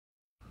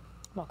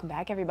Welcome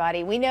back,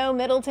 everybody. We know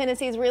Middle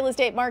Tennessee's real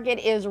estate market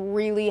is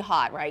really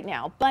hot right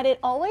now, but it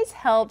always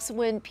helps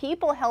when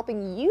people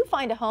helping you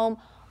find a home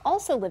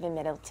also live in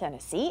Middle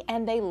Tennessee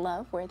and they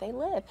love where they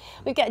live.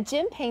 We've got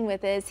Jim Payne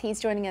with us.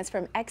 He's joining us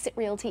from Exit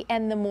Realty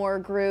and the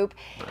Mohr Group.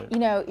 Right. You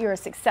know, you're a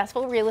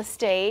successful real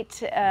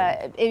estate.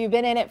 You've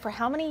been in it for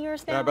how many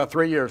years now? About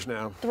 3 years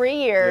now. 3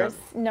 years.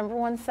 Yeah.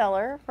 #1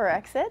 seller for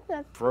Exit.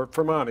 For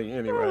Monte,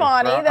 anyway. For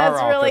Monte,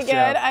 that's really office, good.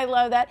 yeah. I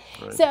love that.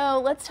 Right. So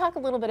let's talk a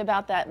little bit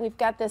about that. We've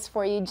got this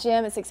for you.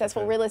 Jim, a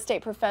successful real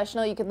estate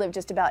professional. You could live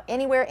just about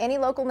anywhere, any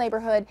local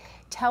neighborhood.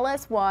 Tell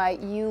us why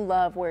you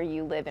love where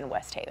you live in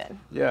Westhaven.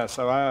 Yeah,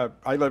 so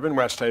I live in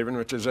Westhaven,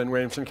 which is in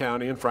Williamson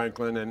County in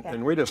Franklin,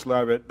 and we just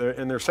love it.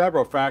 And there are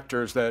several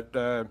factors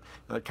that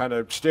kind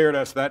of steered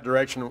us that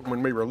direction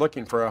when we were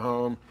looking for a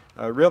home.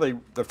 Really,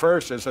 the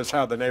first is just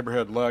how the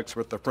neighborhood looks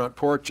with the front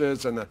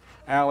porches and the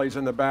alleys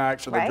in the back,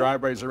 so the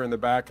driveways are in the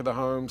back of the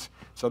homes.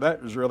 So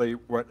that was really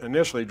what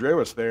initially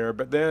drew us there.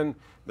 But then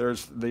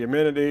there's the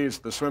amenities,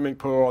 the swimming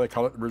pool, they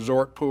call it the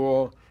resort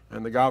pool,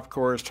 and the golf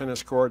course,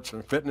 tennis courts,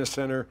 and fitness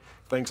center,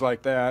 things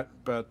like that.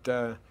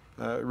 But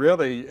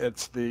really,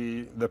 it's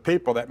the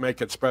people that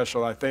make it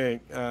special, I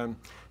think. And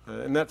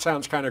that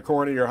sounds kind of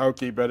corny or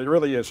hokey, but it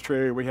really is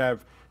true. We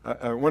have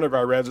one of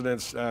our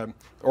residents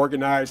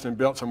organized and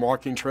built some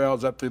walking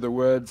trails up through the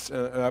woods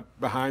up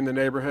behind the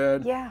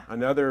neighborhood. Yeah.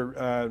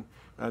 Another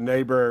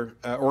neighbor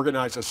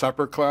organized a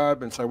supper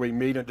club, and so we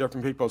meet at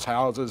different people's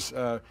houses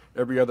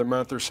every other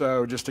month or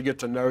so just to get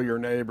to know your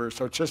neighbors.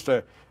 So it's just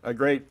a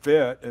great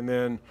fit. And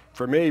then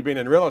for me, being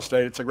in real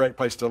estate, it's a great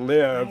place to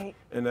live. Right.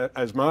 And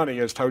as Monte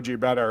has told you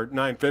about our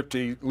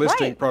 950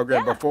 listing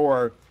program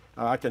before,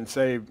 I can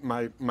save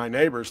my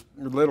neighbors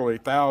literally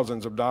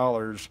thousands of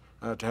dollars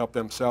to help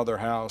them sell their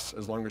house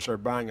as long as they're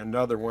buying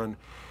another one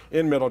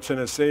in Middle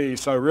Tennessee.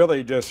 So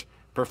really just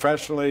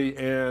professionally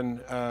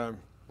and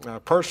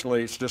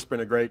personally, it's just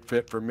been a great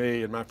fit for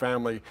me, and my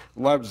family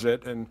loves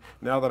it. And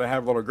now that I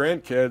have little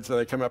grandkids,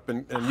 they come up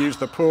and use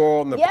the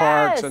pool and the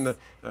parks, and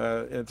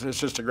it's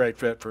just a great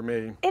fit for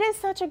me. It is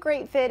such a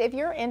great fit. If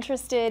you're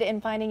interested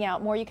in finding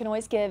out more, you can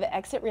always give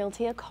Exit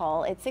Realty a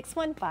call at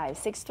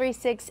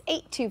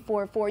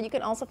 615-636-8244. You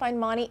can also find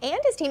Monte and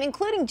his team,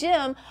 including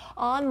Jim,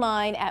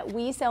 online at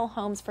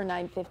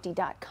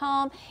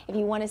WeSellHomesFor950.com. If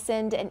you want to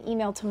send an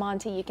email to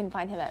Monte, you can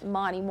find him at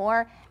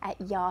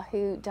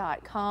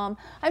montymore@yahoo.com.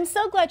 I'm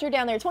so glad you're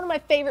down there. It's one of my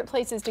favorite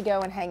places to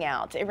go and hang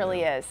out. It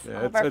really is. Yeah,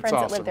 All of our friends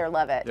awesome. that live there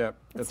love it. Yeah,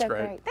 it's so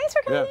great. Thanks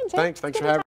for coming in, Jim. Thanks for having me.